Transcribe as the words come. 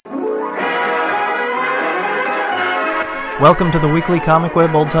Welcome to the weekly Comic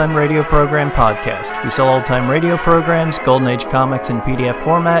Web Old Time Radio Program podcast. We sell old time radio programs, Golden Age comics in PDF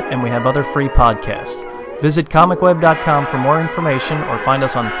format, and we have other free podcasts. Visit comicweb.com for more information or find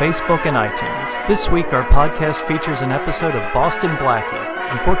us on Facebook and iTunes. This week our podcast features an episode of Boston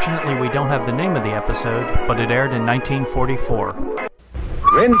Blackie. Unfortunately, we don't have the name of the episode, but it aired in 1944.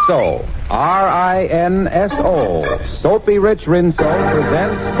 Rinso, R-I-N-S-O, Soapy Rich Rinso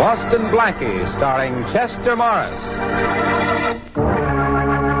presents Boston Blackie, starring Chester Morris.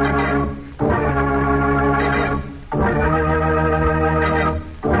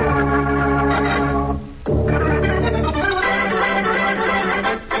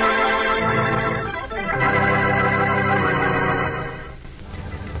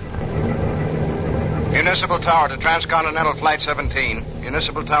 Municipal Tower to Transcontinental Flight 17.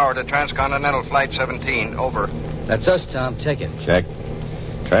 Municipal Tower to Transcontinental Flight 17. Over. That's us, Tom. Check it. Check.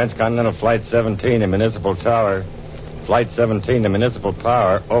 Transcontinental Flight 17 to Municipal Tower. Flight 17 to Municipal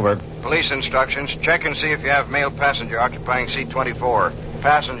Power. Over. Police instructions. Check and see if you have male passenger occupying seat 24.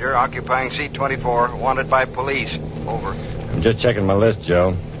 Passenger occupying seat 24. Wanted by police. Over. I'm just checking my list,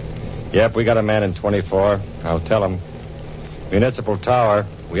 Joe. Yep, we got a man in 24. I'll tell him. Municipal Tower.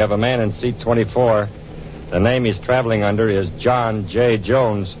 We have a man in seat 24. The name he's traveling under is John J.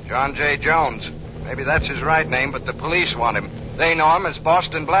 Jones. John J. Jones. Maybe that's his right name, but the police want him. They know him as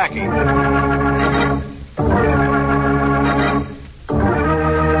Boston Blackie.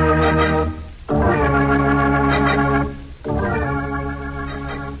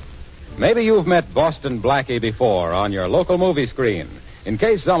 Maybe you've met Boston Blackie before on your local movie screen. In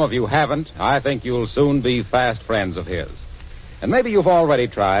case some of you haven't, I think you'll soon be fast friends of his. And maybe you've already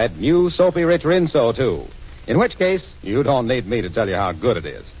tried new Soapy Rich Rinso, too. In which case, you don't need me to tell you how good it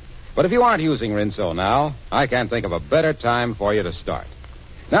is. But if you aren't using Rinso now, I can't think of a better time for you to start.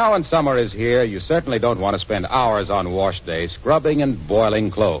 Now when summer is here, you certainly don't want to spend hours on wash day scrubbing and boiling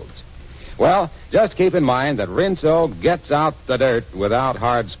clothes. Well, just keep in mind that Rinso gets out the dirt without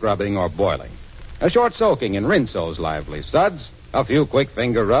hard scrubbing or boiling. A short soaking in Rinso's lively suds, a few quick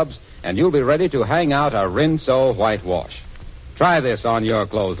finger rubs, and you'll be ready to hang out a Rinso whitewash. Try this on your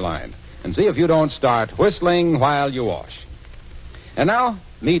clothesline and see if you don't start whistling while you wash. And now,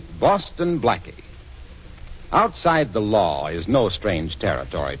 meet Boston Blackie. Outside the law is no strange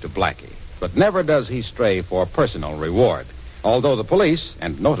territory to Blackie, but never does he stray for personal reward, although the police,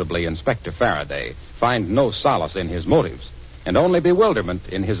 and notably Inspector Faraday, find no solace in his motives, and only bewilderment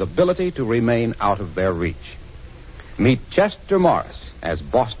in his ability to remain out of their reach. Meet Chester Morris as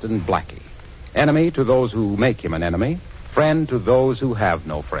Boston Blackie, enemy to those who make him an enemy, friend to those who have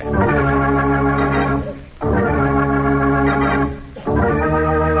no friend.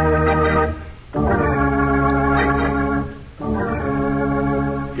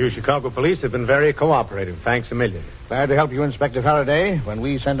 You Chicago police have been very cooperative. Thanks a million. Glad to help you, Inspector Faraday. When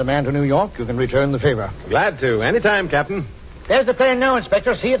we send a man to New York, you can return the favor. Glad to. Anytime, Captain. There's the plane now,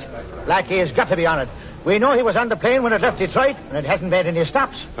 Inspector. See it? Blackie has got to be on it. We know he was on the plane when it left Detroit, and it hasn't made any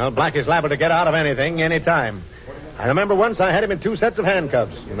stops. Well, Blackie's liable to get out of anything, anytime. I remember once I had him in 2 sets of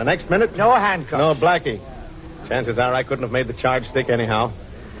handcuffs. In the next minute... No handcuffs. No, Blackie. Chances are I couldn't have made the charge stick anyhow.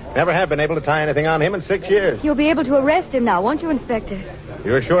 Never have been able to tie anything on him in 6 years. You'll be able to arrest him now, won't you, Inspector?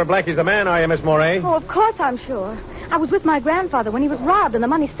 You're sure Blackie's the man, are you, Miss Moray? Oh, of course I'm sure. I was with my grandfather when he was robbed and the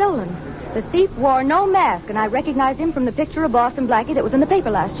money stolen. The thief wore no mask, and I recognized him from the picture of Boston Blackie that was in the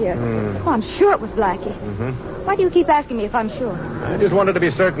paper last year. Oh, I'm sure it was Blackie. Mm-hmm. Why do you keep asking me if I'm sure? I just wanted to be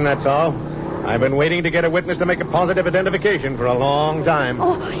certain, that's all. I've been waiting to get a witness to make a positive identification for a long time.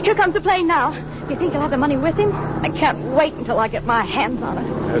 Oh, here comes the plane now. You think he'll have the money with him? I can't wait until I get my hands on it.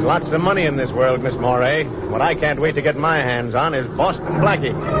 There's lots of money in this world, Miss Moray. What I can't wait to get my hands on is Boston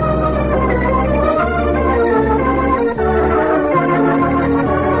Blackie.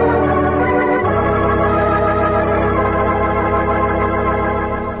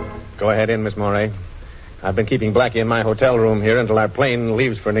 Go ahead in, Miss Moray. I've been keeping Blackie in my hotel room here until our plane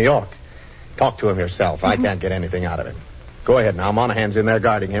leaves for New York. Talk to him yourself. I can't get anything out of him. Go ahead now. Monahan's in there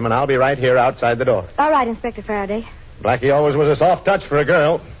guarding him, and I'll be right here outside the door. All right, Inspector Faraday. Blackie always was a soft touch for a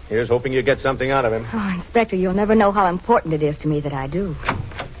girl. Here's hoping you get something out of him. Oh, Inspector, you'll never know how important it is to me that I do.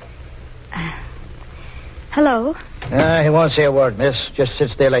 Hello? He won't say a word, miss. Just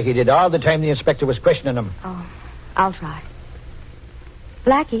sits there like he did all the time the inspector was questioning him. Oh, I'll try.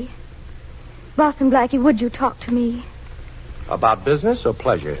 Blackie? Boston Blackie, would you talk to me? About business or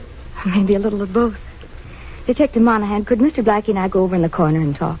pleasure? Maybe a little of both. Detective Monahan, could Mr. Blackie and I go over in the corner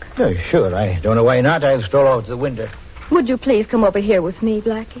and talk? Oh, sure. I don't know why not. I'll stroll over to the window. Would you please come over here with me,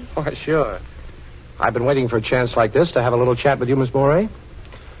 Blackie? Oh, sure. I've been waiting for a chance like this to have a little chat with you, Miss Moray.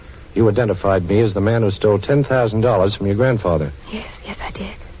 You identified me as the man who stole $10,000 from your grandfather. Yes, I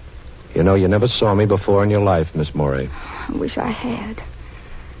did. You know, you never saw me before in your life, Miss Morey. I wish I had.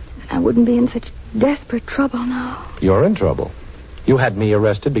 I wouldn't be in such desperate trouble now. You're in trouble. You had me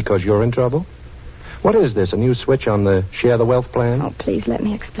arrested because you're in trouble? What is this, a new switch on the Share the Wealth plan? Oh, please let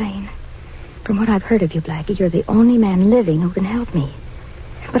me explain. From what I've heard of you, Blackie, you're the only man living who can help me.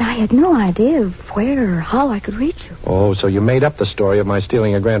 But I had no idea of where or how I could reach you. Oh, so you made up the story of my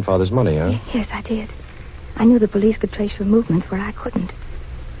stealing your grandfather's money, huh? Yes, I did. I knew the police could trace your movements where I couldn't.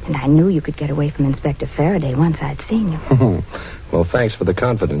 And I knew you could get away from Inspector Faraday once I'd seen you. Well, thanks for the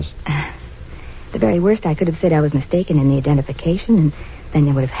confidence. The very worst, I could have said I was mistaken in the identification, and then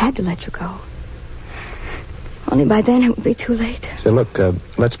they would have had to let you go. Only by then it would be too late. Say, look,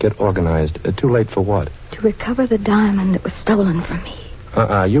 let's get organized. Too late for what? To recover the diamond that was stolen from me.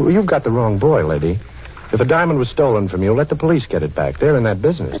 You've got the wrong boy, lady. If a diamond was stolen from you, let the police get it back. They're in that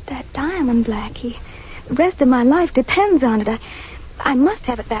business. But that diamond, Blackie, the rest of my life depends on it. I must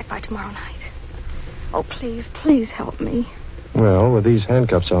have it back by tomorrow night. Oh, please help me. Well, with these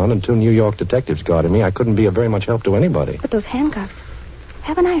handcuffs on and 2 New York detectives guarding me, I couldn't be of very much help to anybody. But those handcuffs,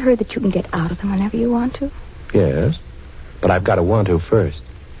 haven't I heard that you can get out of them whenever you want to? Yes, but I've got to want to first.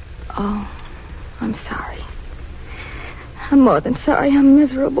 Oh, I'm sorry. I'm more than sorry. I'm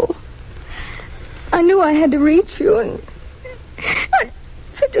miserable. I knew I had to reach you, and I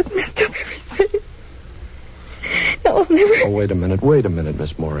just messed up everything. No, I'll never... Oh, wait a minute,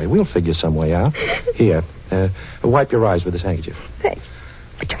 Miss Morey. We'll figure some way out. Here, wipe your eyes with this handkerchief. Thanks.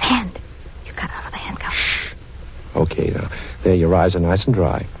 But your hand. You got out of the handcuff. Okay, now. There, your eyes are nice and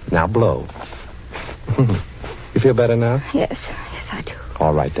dry. Now blow. You feel better now? Yes, I do.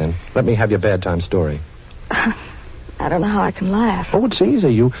 All right, then. Let me have your bad time story. I don't know how I can laugh. Oh, it's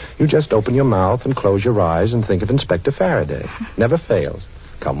easy. You just open your mouth and close your eyes and think of Inspector Faraday. Never fails.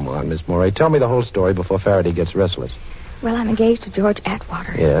 Come on, Miss Morey. Tell me the whole story before Faraday gets restless. Well, I'm engaged to George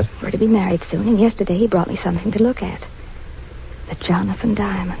Atwater. Yes? We're to be married soon, and yesterday he brought me something to look at. The Jonathan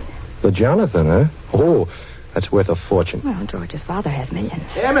diamond. The Jonathan, huh? Oh, that's worth a fortune. Well, George's father has millions.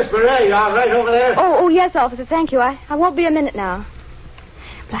 Hey, Miss Beret, you all right over there? Oh, yes, officer, thank you. I won't be a minute now.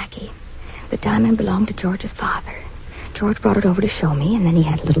 Blackie, the diamond belonged to George's father. George brought it over to show me, and then he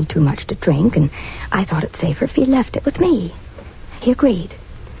had a little too much to drink, and I thought it safer if he left it with me. He agreed.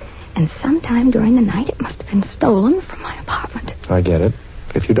 And sometime during the night, it must have been stolen from my apartment. I get it.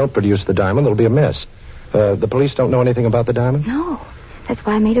 If you don't produce the diamond, there'll be a mess. The police don't know anything about the diamond? No. That's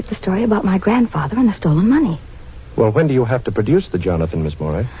why I made up the story about my grandfather and the stolen money. Well, when do you have to produce the Jonathan, Miss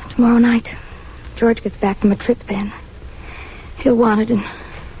Morey? Tomorrow night. George gets back from a trip then. He'll want it and...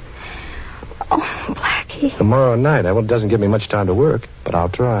 Oh, Blackie. Tomorrow night? Well, it doesn't give me much time to work, but I'll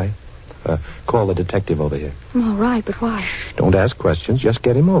try. Call the detective over here. All right, but why? Don't ask questions. Just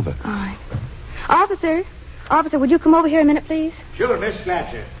get him over. All right. Officer, would you come over here a minute, please? Sure, Miss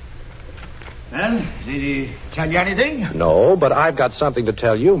Fletcher. Well, did he tell you anything? No, but I've got something to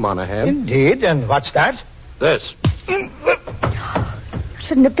tell you, Monahan. Indeed, and what's that? This. You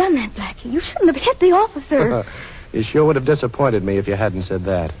shouldn't have done that, Blackie. You shouldn't have hit the officer. You sure would have disappointed me if you hadn't said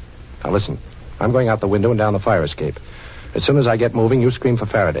that. Now, listen. I'm going out the window and down the fire escape. As soon as I get moving, you scream for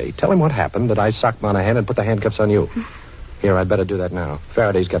Faraday. Tell him what happened, that I socked Monahan and put the handcuffs on you. Here, I'd better do that now.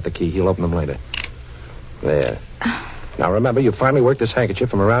 Faraday's got the key. He'll open them later. There. Now, remember, you finally worked this handkerchief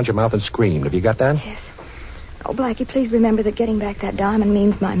from around your mouth and screamed. Have you got that? Yes. Oh, Blackie, please remember that getting back that diamond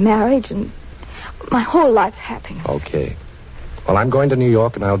means my marriage and my whole life's happiness. Okay. Well, I'm going to New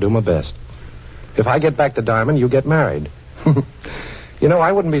York, and I'll do my best. If I get back the diamond, you get married. You know,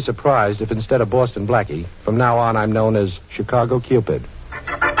 I wouldn't be surprised if instead of Boston Blackie, from now on I'm known as Chicago Cupid.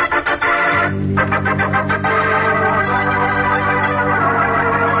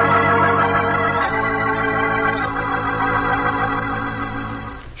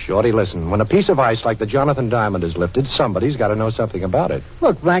 Shorty, listen. When a piece of ice like the Jonathan diamond is lifted, somebody's got to know something about it.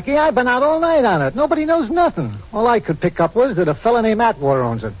 Look, Blackie, I've been out all night on it. Nobody knows nothing. All I could pick up was that a fella named Atwater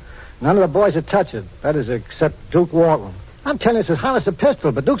owns it. None of the boys would touch it. That is, except Duke Walton. I'm telling you, it's as hot as a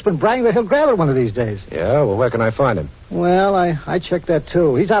pistol, but Duke's been bragging that he'll grab it one of these days. Yeah? Well, where can I find him? Well, I checked that,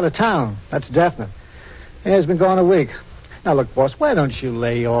 too. He's out of town. That's definite. Yeah, he's been gone a week. Now, look, boss, why don't you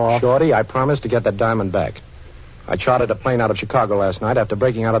lay off? Shorty, I promised to get that diamond back. I chartered a plane out of Chicago last night after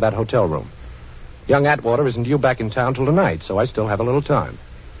breaking out of that hotel room. Young Atwater isn't due back in town till tonight, so I still have a little time.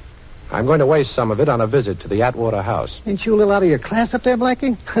 I'm going to waste some of it on a visit to the Atwater house. Ain't you a little out of your class up there,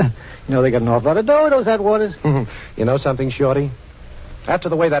 Blackie? You know they got an awful lot of dough, those Atwaters. You know something, Shorty? After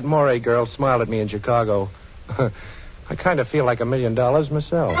the way that Morey girl smiled at me in Chicago, I kind of feel like $1 million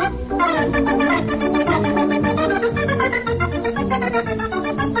myself.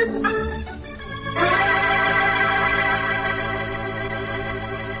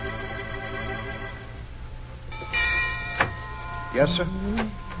 Yes, sir?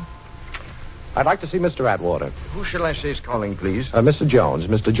 I'd like to see Mr. Atwater. Who shall I say is calling, please? Mr. Jones,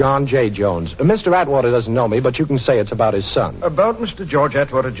 Mr. John J. Jones. Mr. Atwater doesn't know me, but you can say it's about his son. About Mr. George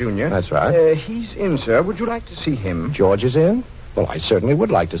Atwater, Jr.? That's right. He's in, sir. Would you like to see him? George is in? Well, I certainly would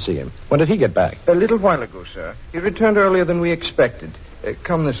like to see him. When did he get back? A little while ago, sir. He returned earlier than we expected.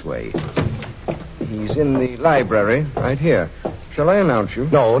 Come this way. He's in the library, right here. Shall I announce you?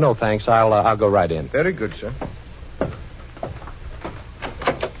 No, thanks. I'll go right in. Very good, sir.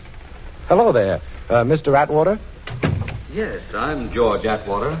 Hello there. Mr. Atwater? Yes, I'm George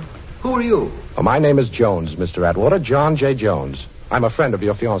Atwater. Who are you? Oh, my name is Jones, Mr. Atwater. John J. Jones. I'm a friend of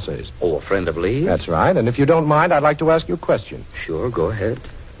your fiancée's. Oh, a friend of Lee? That's right. And if you don't mind, I'd like to ask you a question. Sure, go ahead.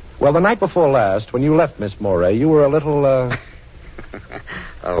 Well, the night before last, when you left Miss Moray, you were a little,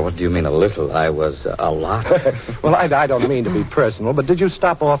 Oh, what do you mean a little? I was a lot. Well, I don't mean to be personal, but did you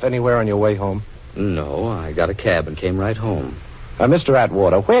stop off anywhere on your way home? No, I got a cab and came right home. Mr.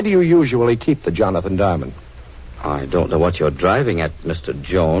 Atwater, where do you usually keep the Jonathan Diamond? I don't know what you're driving at, Mr.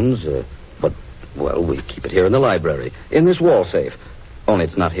 Jones, but, well, we keep it here in the library, in this wall safe. Only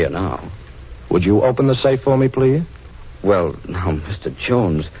it's not here now. Would you open the safe for me, please? Well, now, Mr.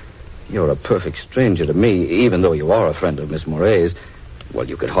 Jones, you're a perfect stranger to me, even though you are a friend of Miss Moray's. Well,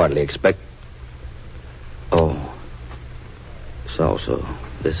 you could hardly expect... Oh. So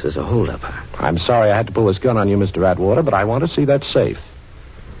this is a holdup, huh? I'm sorry I had to pull this gun on you, Mr. Atwater, but I want to see that safe.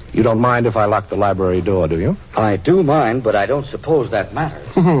 You don't mind if I lock the library door, do you? I do mind, but I don't suppose that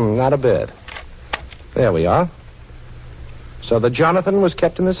matters. Not a bit. There we are. So the Jonathan was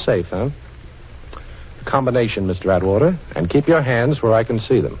kept in this safe, huh? A combination, Mr. Atwater, and keep your hands where I can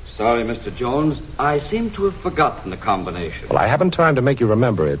see them. Sorry, Mr. Jones. I seem to have forgotten the combination. Well, I haven't time to make you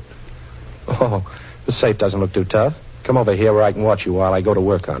remember it. Oh, the safe doesn't look too tough. Come over here where I can watch you while I go to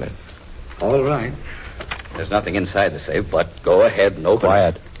work on it. All right. There's nothing inside the safe, but go ahead and open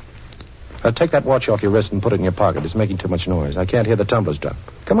Quiet. Take that watch off your wrist and put it in your pocket. It's making too much noise. I can't hear the tumblers drop.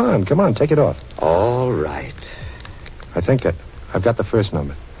 Come on, take it off. All right. I think I've got the first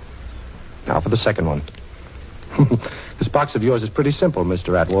number. Now for the second one. This box of yours is pretty simple,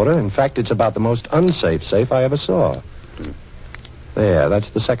 Mr. Atwater. In fact, it's about the most unsafe safe I ever saw. There,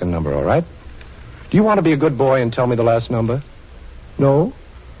 that's the second number, all right? Do you want to be a good boy and tell me the last number? No?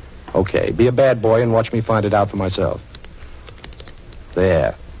 Okay, be a bad boy and watch me find it out for myself.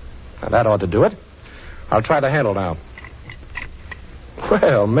 There. Now, that ought to do it. I'll try the handle now.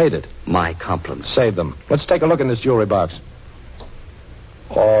 Well, made it. My compliments. Save them. Let's take a look in this jewelry box.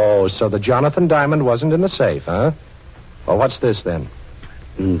 Oh, so the Jonathan Diamond wasn't in the safe, huh? Well, what's this, then?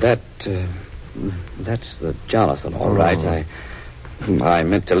 That's the Jonathan, all right. I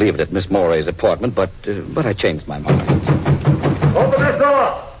meant to leave it at Miss Moray's apartment, but I changed my mind. Open this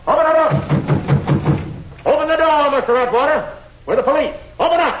door! Open it up! Open the door, Mr. Atwater! We're the police.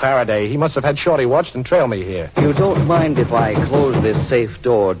 Open up! Faraday, he must have had Shorty watched and trail me here. You don't mind if I close this safe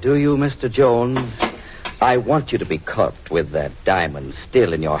door, do you, Mr. Jones? I want you to be caught with that diamond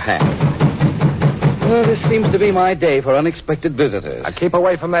still in your hand. Well, this seems to be my day for unexpected visitors. Now keep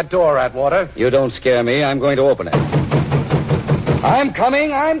away from that door, Atwater. You don't scare me. I'm going to open it. I'm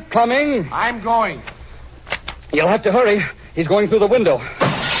coming. I'm going. You'll have to hurry. He's going through the window.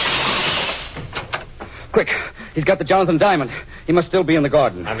 Quick. He's got the Jonathan Diamond. He must still be in the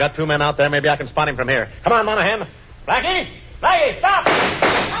garden. I've got 2 men out there. Maybe I can spot him from here. Come on, Monahan. Blackie, stop!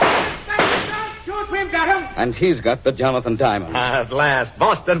 Shoot him, got him. And he's got the Jonathan Diamond. At last.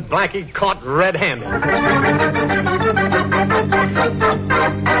 Boston Blackie caught red-handed.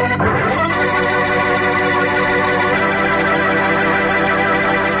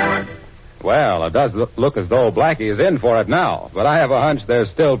 Well, it does look as though Blackie is in for it now, but I have a hunch there's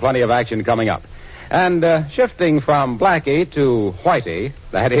still plenty of action coming up. And shifting from Blackie to Whitey,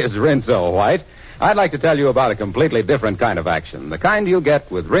 that is Rinso White, I'd like to tell you about a completely different kind of action, the kind you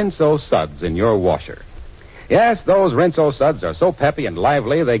get with Rinso suds in your washer. Yes, those Rinso suds are so peppy and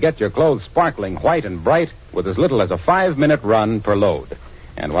lively, they get your clothes sparkling white and bright with as little as a 5-minute run per load.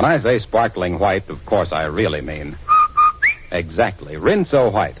 And when I say sparkling white, of course I really mean exactly, Rinso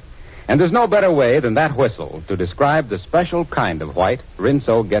White. And there's no better way than that whistle to describe the special kind of white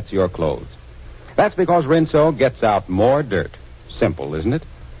Rinso gets your clothes. That's because Rinso gets out more dirt. Simple, isn't it?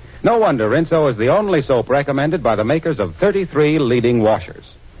 No wonder Rinso is the only soap recommended by the makers of 33 leading washers.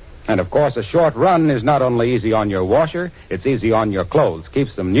 And, of course, a short run is not only easy on your washer, it's easy on your clothes.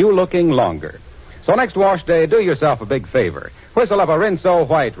 Keeps them new-looking longer. So next wash day, do yourself a big favor. Whistle up a Rinso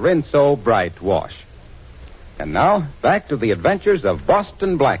White, Rinso Bright wash. And now, back to the adventures of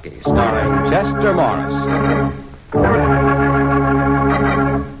Boston Blackie, starring Chester Morris.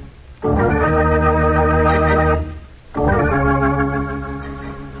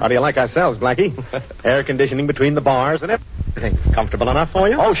 How do you like ourselves, Blackie? Air conditioning between the bars and everything. Comfortable enough for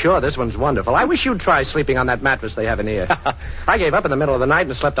you? Oh, sure, this one's wonderful. I wish you'd try sleeping on that mattress they have in here. I gave up in the middle of the night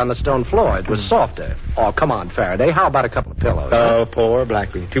and slept on the stone floor. It was softer. Oh, come on, Faraday. How about a couple of pillows? Oh, poor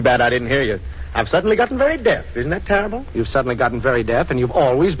Blackie. Too bad I didn't hear you. I've suddenly gotten very deaf. Isn't that terrible? You've suddenly gotten very deaf, and you've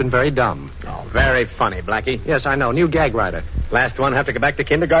always been very dumb. Oh, very funny, Blackie. Yes, I know. New gag writer. Last one have to go back to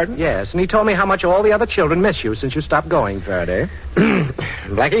kindergarten? Yes, and he told me how much all the other children miss you since you stopped going, Faraday.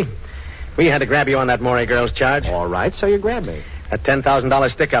 Blackie, we had to grab you on that Morey girl's charge. All right, so you grabbed me. That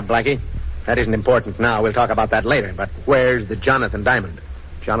 $10,000 stick-up, Blackie. That isn't important now. We'll talk about that later. But where's the Jonathan Diamond?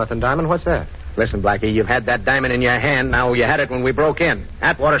 Jonathan Diamond? What's that? Listen, Blackie, you've had that diamond in your hand. Now you had it when we broke in.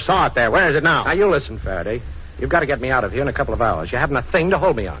 Atwater saw it there. Where is it now? Now, you listen, Faraday. You've got to get me out of here in a couple of hours. You haven't a thing to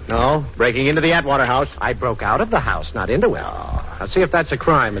hold me on. No, breaking into the Atwater house. I broke out of the house, not into it. I'll see if that's a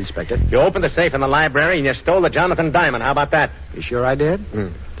crime, Inspector. You opened the safe in the library and you stole the Jonathan Diamond. How about that? You sure I did?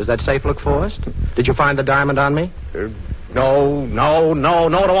 Does that safe look forced? Did you find the diamond on me? No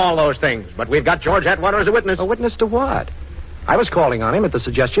to all those things. But we've got George Atwater as a witness. A witness to what? I was calling on him at the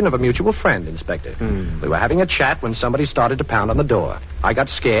suggestion of a mutual friend, Inspector. We were having a chat when somebody started to pound on the door. I got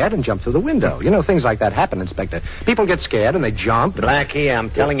scared and jumped through the window. You know, things like that happen, Inspector. People get scared and they jump. Blackie,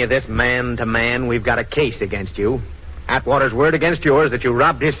 I'm telling you this man to man, we've got a case against you. Atwater's word against yours that you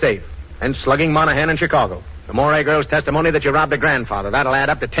robbed his safe. And slugging Monahan in Chicago. The Morey girl's testimony that you robbed a grandfather. That'll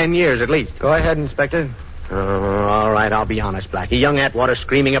add up to 10 years at least. Go ahead, Inspector. All right, I'll be honest, Blackie. Young Atwater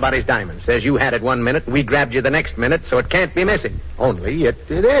screaming about his diamond. Says you had it 1 minute, we grabbed you the next minute, so it can't be missing. Only it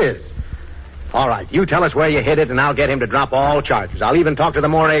is. All right, you tell us where you hid it, and I'll get him to drop all charges. I'll even talk to the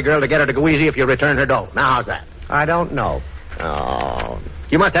Morey girl to get her to go easy if you return her dough. Now, how's that? I don't know. Oh,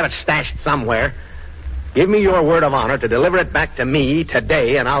 you must have it stashed somewhere. Give me your word of honor to deliver it back to me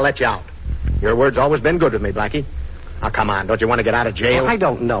today, and I'll let you out. Your word's always been good with me, Blackie. Now, come on. Don't you want to get out of jail? I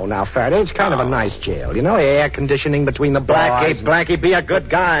don't know now, Faraday. It's kind of a nice jail. You know, air conditioning between the bars. Blackie, be a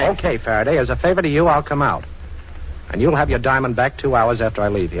good guy. Okay, Faraday. As a favor to you, I'll come out. And you'll have your diamond back 2 hours after I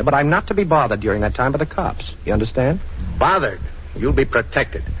leave here. But I'm not to be bothered during that time by the cops. You understand? Bothered? You'll be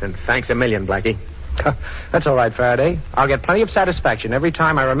protected. And thanks a million, Blackie. That's all right, Faraday. I'll get plenty of satisfaction every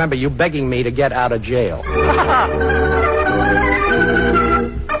time I remember you begging me to get out of jail.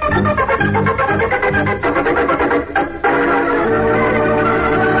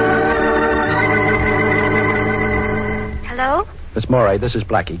 Hello? Miss Morey, this is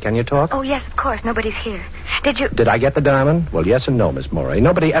Blackie. Can you talk? Oh, yes, of course. Nobody's here. Did I get the diamond? Well, yes and no, Miss Morey.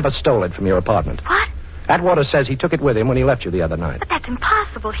 Nobody ever stole it from your apartment. What? Atwater says he took it with him when he left you the other night. But that's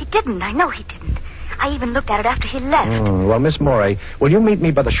impossible. He didn't. I know he didn't. I even looked at it after he left. Well, Miss Morey, will you meet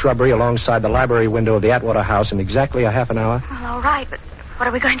me by the shrubbery alongside the library window of the Atwater house in exactly a half an hour? Well, all right, but what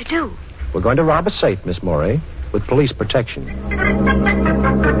are we going to do? We're going to rob a safe, Miss Morey, with police protection.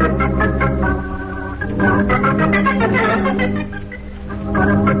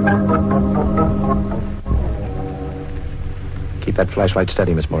 Keep that flashlight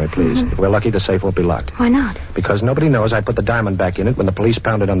steady, Miss Morey, please. If we're lucky, the safe won't be locked. Why not? Because nobody knows I put the diamond back in it when the police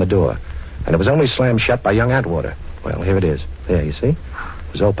pounded on the door. And it was only slammed shut by young Atwater. Well, here it is. There, you see?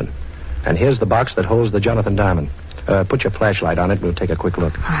 It was open. And here's the box that holds the Jonathan Diamond. Put your flashlight on it and we'll take a quick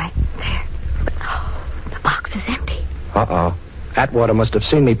look. All right, there. But, the box is empty. Uh-oh. Atwater must have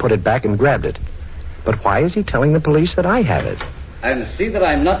seen me put it back and grabbed it. But why is he telling the police that I have it? And see that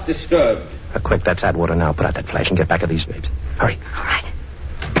I'm not disturbed. Quick, that's Atwater now. Put out that flash and get back at these babes. Hurry. All right.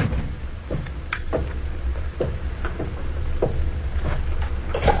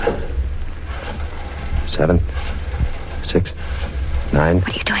 Seven, 6, 9. What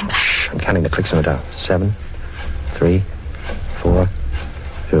are you doing, Black? I'm counting the clicks on the dial. 7, 3, 4,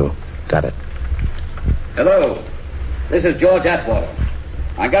 2. Got it. Hello. This is George Atwater.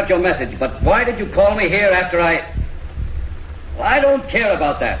 I got your message, but why did you call me here after Well, I don't care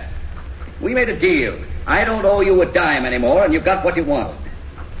about that. We made a deal. I don't owe you a dime anymore, and you got what you wanted.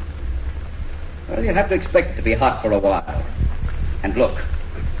 Well, you have to expect it to be hot for a while. And look,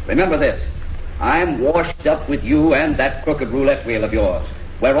 remember this. I'm washed up with you and that crooked roulette wheel of yours.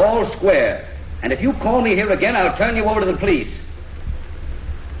 We're all square. And if you call me here again, I'll turn you over to the police.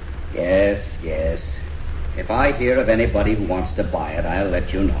 Yes. If I hear of anybody who wants to buy it, I'll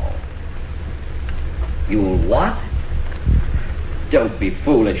let you know. You'll what? Don't be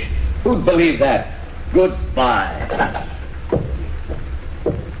foolish. Who'd believe that? Goodbye.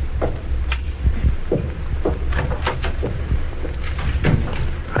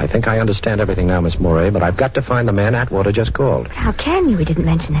 I think I understand everything now, Miss Morey, but I've got to find the man Atwater just called. How can you? He didn't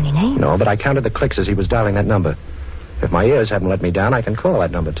mention any names. No, but I counted the clicks as he was dialing that number. If my ears haven't let me down, I can call that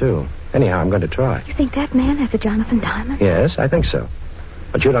number, too. Anyhow, I'm going to try. You think that man has a Jonathan Diamond? Yes, I think so.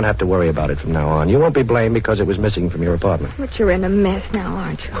 But you don't have to worry about it from now on. You won't be blamed because it was missing from your apartment. But you're in a mess now,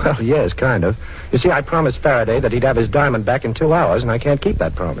 aren't you? Well, yes, kind of. You see, I promised Faraday that he'd have his diamond back in 2 hours, and I can't keep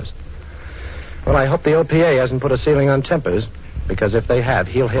that promise. Well, I hope the OPA hasn't put a ceiling on tempers, because if they have,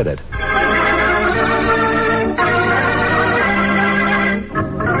 he'll hit it.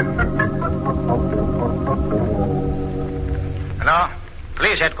 Hello?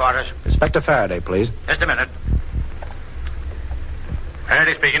 Police headquarters. Inspector Faraday, please. Just a minute.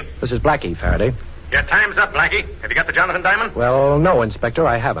 Faraday speaking. This is Blackie, Faraday. Your time's up, Blackie. Have you got the Jonathan diamond? Well, no, Inspector,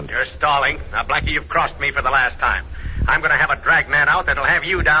 I haven't. You're stalling. Now, Blackie, you've crossed me for the last time. I'm going to have a dragnet out that'll have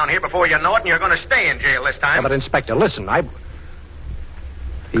you down here before you know it, and you're going to stay in jail this time. Yeah, but, Inspector, listen,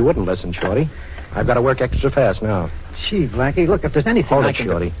 He wouldn't listen, Shorty. I've got to work extra fast now. Gee, Blackie, look, if there's anything Hold I it, can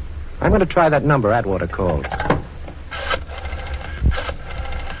Shorty. I'm going to try that number Atwater called.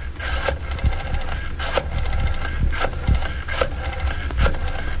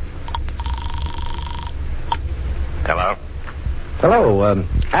 Hello? Hello,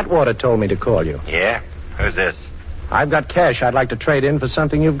 Atwater told me to call you. Yeah? Who's this? I've got cash I'd like to trade in for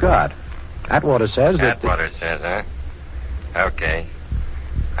something you've got. Atwater says that... Atwater says, huh? Okay.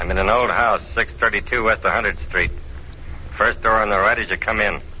 I'm in an old house, 632 West 100th Street. First door on the right as you come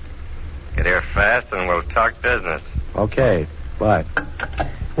in. Get here fast and we'll talk business. Okay, bye.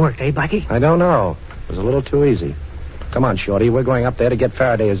 Worked, eh, Blackie? I don't know. It was a little too easy. Come on, Shorty. We're going up there to get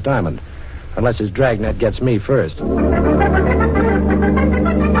Faraday his diamond. Unless his dragnet gets me first.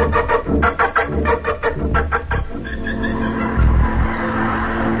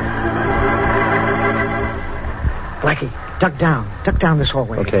 Blackie, duck down. Duck down this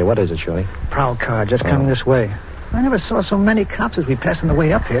hallway. Okay, what is it, Shorty? Prowl car just coming this way. I never saw so many cops as we passed on the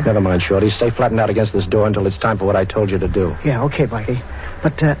way up here. Never mind, Shorty. Stay flattened out against this door until it's time for what I told you to do. Yeah, okay, Blackie.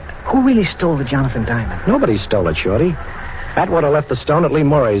 But who really stole the Jonathan diamond? Nobody stole it, Shorty. Atwater left the stone at Lee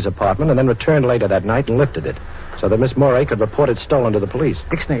Morey's apartment and then returned later that night and lifted it so that Miss Morey could report it stolen to the police.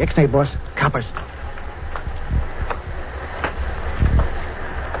 Ixnay, boss. Coppers.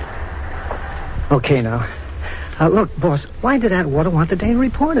 Okay, now. Look, boss, why did Atwater want the Dane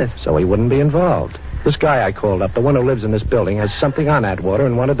reported? So he wouldn't be involved. This guy I called up, the one who lives in this building, has something on Atwater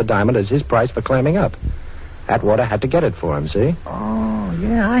and wanted the diamond as his price for clamming up. Atwater had to get it for him, see? Oh,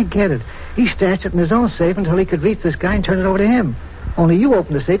 yeah, I get it. He stashed it in his own safe until he could reach this guy and turn it over to him. Only you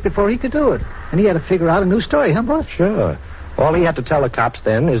opened the safe before he could do it. And he had to figure out a new story, huh, boss? Sure. All he had to tell the cops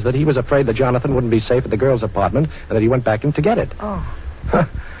then is that he was afraid that Jonathan wouldn't be safe at the girl's apartment and that he went back in to get it. Oh.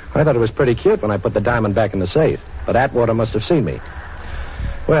 I thought it was pretty cute when I put the diamond back in the safe. But Atwater must have seen me.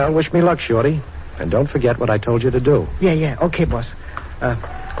 Well, wish me luck, Shorty. And don't forget what I told you to do. Yeah. Okay, boss.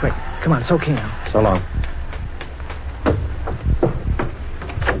 Quick. Come on, it's okay now. So long.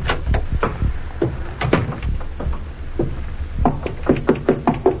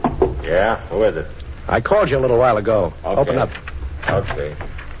 Yeah? Who is it? I called you a little while ago. Okay. Open up. Okay.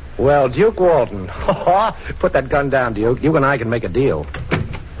 Well, Duke Walton. Put that gun down, Duke. You and I can make a deal.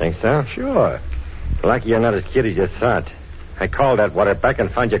 Think so? Sure. Lucky you're not as cute as you thought. I called Atwater back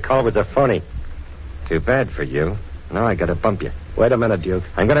and found your call was a phony. Too bad for you. Now I gotta bump you. Wait a minute, Duke.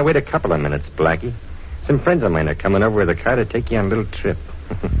 I'm gonna wait a couple of minutes, Blackie. Some friends of mine are coming over with a car to take you on a little trip.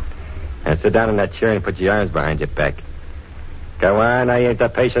 Now sit down in that chair and put your arms behind your back. Go on, I ain't the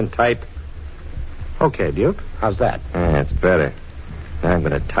patient type. Okay, Duke. How's that? That's better. Now I'm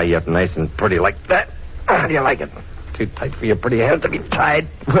gonna tie you up nice and pretty like that. How do you like it? Too tight for your pretty hands to be tied?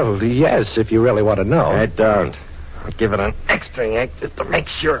 Well, yes, if you really want to know. I don't. I'll give it an extra yank just to make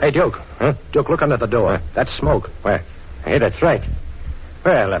sure. Hey, Duke. Huh? Duke, look under the door. That's smoke. Where? Hey, that's right.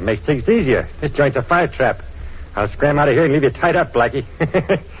 Well, that makes things easier. This joint's a fire trap. I'll scram out of here and leave you tied up, Blackie.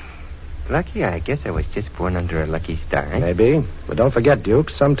 Blackie, I guess I was just born under a lucky star. Maybe. But don't forget, Duke,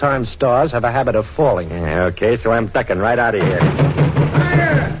 sometimes stars have a habit of falling. Yeah, okay, so I'm ducking right out of here.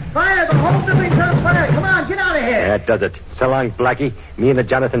 Fire! The whole building's on fire! Come on, get out of here! That does it. So long, Blackie. Me and the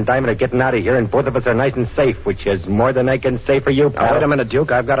Jonathan Diamond are getting out of here, and both of us are nice and safe, which is more than I can say for you, pal. Now, wait a minute,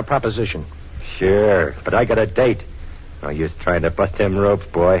 Duke. I've got a proposition. Sure, but I got a date. No use trying to bust them ropes,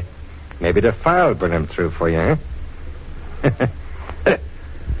 boy. Maybe the fire will burn them through for you, huh?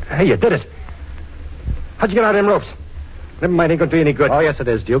 Hey, you did it. How'd you get out of them ropes? Never mind, ain't gonna do you any good. Oh, yes, it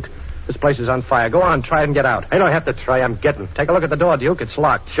is, Duke. This place is on fire. Go on, try and get out. I don't have to try. I'm getting. Take a look at the door, Duke. It's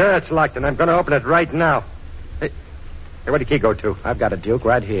locked. Sure, it's locked, and I'm going to open it right now. Hey, where'd the key go to? I've got it, Duke,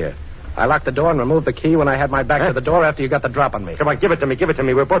 right here. I locked the door and removed the key when I had my back to the door after you got the drop on me. Come on, give it to me. Give it to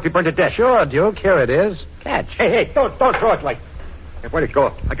me. We'll both be burned to death. Sure, Duke. Here it is. Catch. Hey, don't throw it like... Hey, where'd it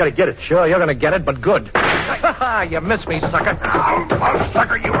go? I got to get it. Sure, you're going to get it, but good. You missed me, sucker. Oh,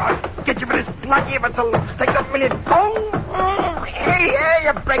 sucker, you are. Get you for this, Blackie, if it's a... Take a minute. Oh! Hey,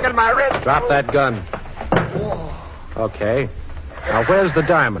 you're breaking my wrist. Drop that gun. Okay. Now, where's the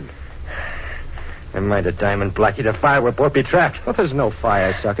diamond? Never mind the diamond, Blackie. The fire won't be trapped. Well, there's no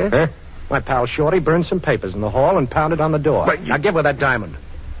fire, sucker. Huh? My pal Shorty burned some papers in the hall and pounded on the door. But you- Now, give her that diamond.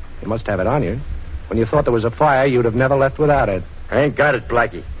 You must have it on you. When you thought there was a fire, you'd have never left without it. I ain't got it,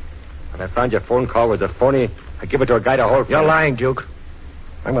 Blackie. When I found your phone call was a phony, I give it to a guy to hold for You're me. lying, Duke.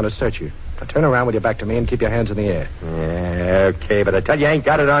 I'm going to search you. Now, turn around with your back to me and keep your hands in the air. Yeah, okay, but I tell you, I ain't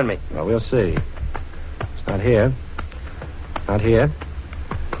got it on me. Well, we'll see. It's not here. Not here.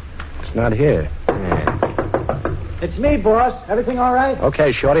 It's not here. It's me, boss. Everything all right?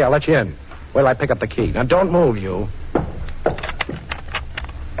 Okay, Shorty, I'll let you in. Wait till I pick up the key. Now, don't move, you.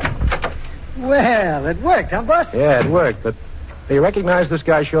 Well, it worked, huh, boss? Yeah, it worked, but do you recognize this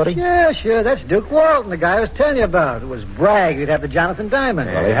guy, Shorty? Yeah, sure. That's Duke Walton, the guy I was telling you about. It was brag he'd have the Jonathan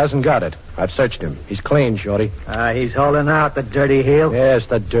Diamond. Well, he hasn't got it. I've searched him. He's clean, Shorty. He's holding out, the dirty heel. Yes,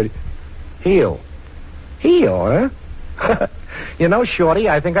 that dirty... Heel. Heel, huh? You know, Shorty,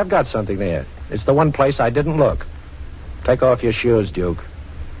 I think I've got something there. It's the one place I didn't look. Take off your shoes, Duke.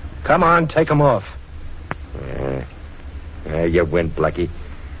 Come on, take them off. You win, Blackie.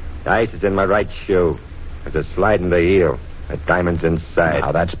 The ice is in my right shoe. There's a slide in the heel. The diamond's inside.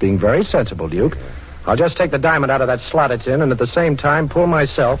 Now, that's being very sensible, Duke. I'll just take the diamond out of that slot it's in and at the same time pull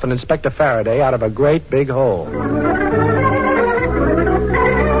myself and Inspector Faraday out of a great big hole.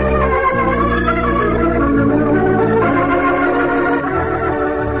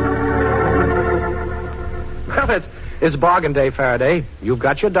 Well, it's bargain day, Faraday. You've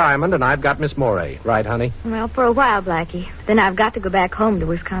got your diamond and I've got Miss Morey. Right, honey? Well, for a while, Blackie. Then I've got to go back home to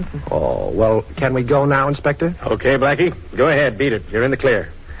Wisconsin. Oh, well, can we go now, Inspector? Okay, Blackie. Go ahead. Beat it. You're in the clear.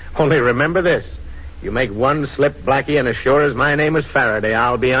 Only remember this. You make one slip, Blackie, and as sure as my name is Faraday,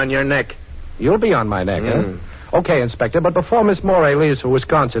 I'll be on your neck. You'll be on my neck, huh? Okay, Inspector, but before Miss Morey leaves for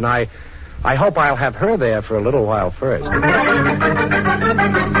Wisconsin, I hope I'll have her there for a little while first.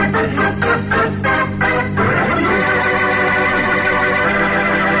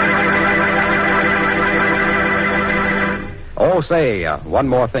 Oh, say, one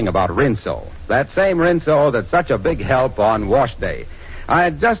more thing about Rinso. That same Rinso that's such a big help on wash day.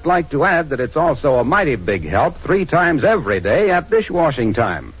 I'd just like to add that it's also a mighty big help 3 times every day at dishwashing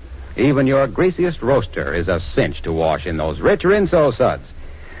time. Even your greasiest roaster is a cinch to wash in those rich Rinso suds.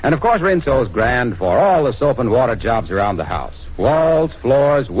 And, of course, Rinso's grand for all the soap and water jobs around the house. Walls,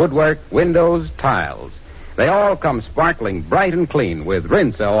 floors, woodwork, windows, tiles. They all come sparkling bright and clean with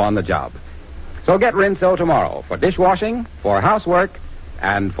Rinso on the job. So get Rinso tomorrow for dishwashing, for housework,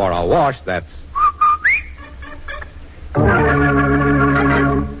 and for a wash that's...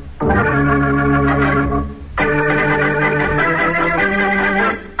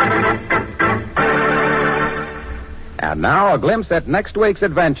 And now a glimpse at next week's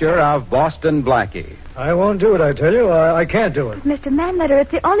adventure of Boston Blackie. I won't do it, I tell you. I can't do it. Mr. Manletter,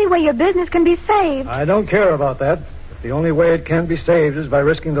 it's the only way your business can be saved. I don't care about that. If the only way it can be saved is by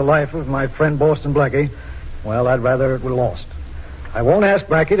risking the life of my friend Boston Blackie, well, I'd rather it were lost. I won't ask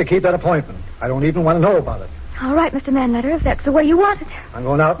Blackie to keep that appointment. I don't even want to know about it. All right, Mr. Manletter, if that's the way you want it. I'm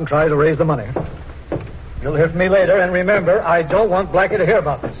going out and try to raise the money. You'll hear from me later, and remember, I don't want Blackie to hear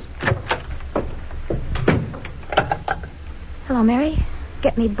about this. Hello, Mary.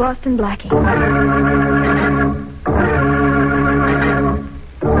 Get me Boston Blackie.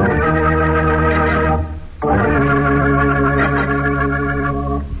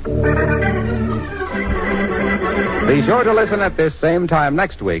 Be sure to listen at this same time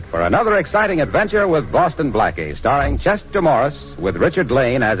next week for another exciting adventure with Boston Blackie, starring Chester Morris with Richard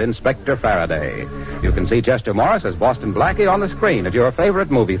Lane as Inspector Faraday. You can see Chester Morris as Boston Blackie on the screen at your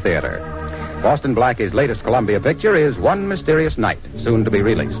favorite movie theater. Boston Blackie's latest Columbia picture is One Mysterious Night, soon to be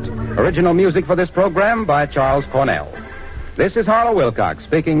released. Original music for this program by Charles Cornell. This is Harlow Wilcox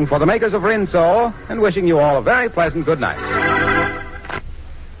speaking for the makers of Rinso and wishing you all a very pleasant good night.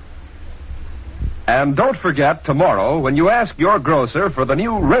 And don't forget, tomorrow, when you ask your grocer for the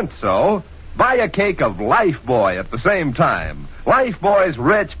new Rinso, buy a cake of Lifebuoy at the same time. Lifebuoy's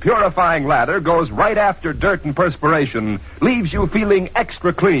rich, purifying lather goes right after dirt and perspiration, leaves you feeling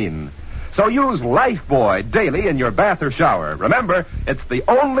extra clean. So use Lifebuoy daily in your bath or shower. Remember, it's the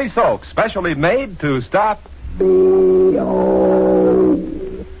only soap specially made to stop... This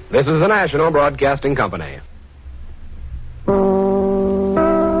is the National Broadcasting Company.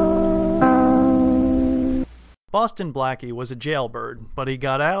 Boston Blackie was a jailbird, but he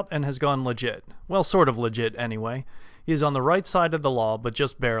got out and has gone legit. Well, sort of legit, anyway. He is on the right side of the law, but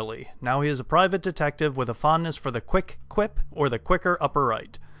just barely. Now he is a private detective with a fondness for the quick quip or the quicker upper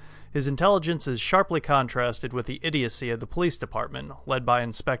right. His intelligence is sharply contrasted with the idiocy of the police department, led by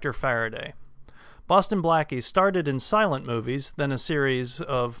Inspector Faraday. Boston Blackie started in silent movies, then a series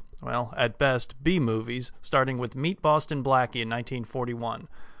of, well, at best, B-movies, starting with Meet Boston Blackie in 1941.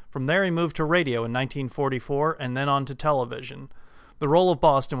 From there he moved to radio in 1944 and then on to television. The role of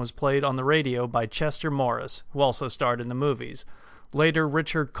Boston was played on the radio by Chester Morris, who also starred in the movies. Later,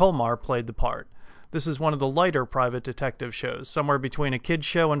 Richard Colmar played the part. This is one of the lighter private detective shows, somewhere between a kid's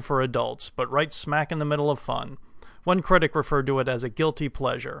show and for adults, but right smack in the middle of fun. One critic referred to it as a guilty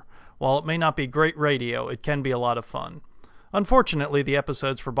pleasure. While it may not be great radio, it can be a lot of fun. Unfortunately, the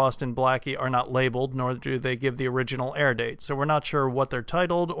episodes for Boston Blackie are not labeled, nor do they give the original air date, so we're not sure what they're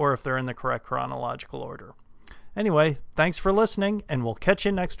titled or if they're in the correct chronological order. Anyway, thanks for listening, and we'll catch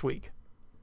you next week.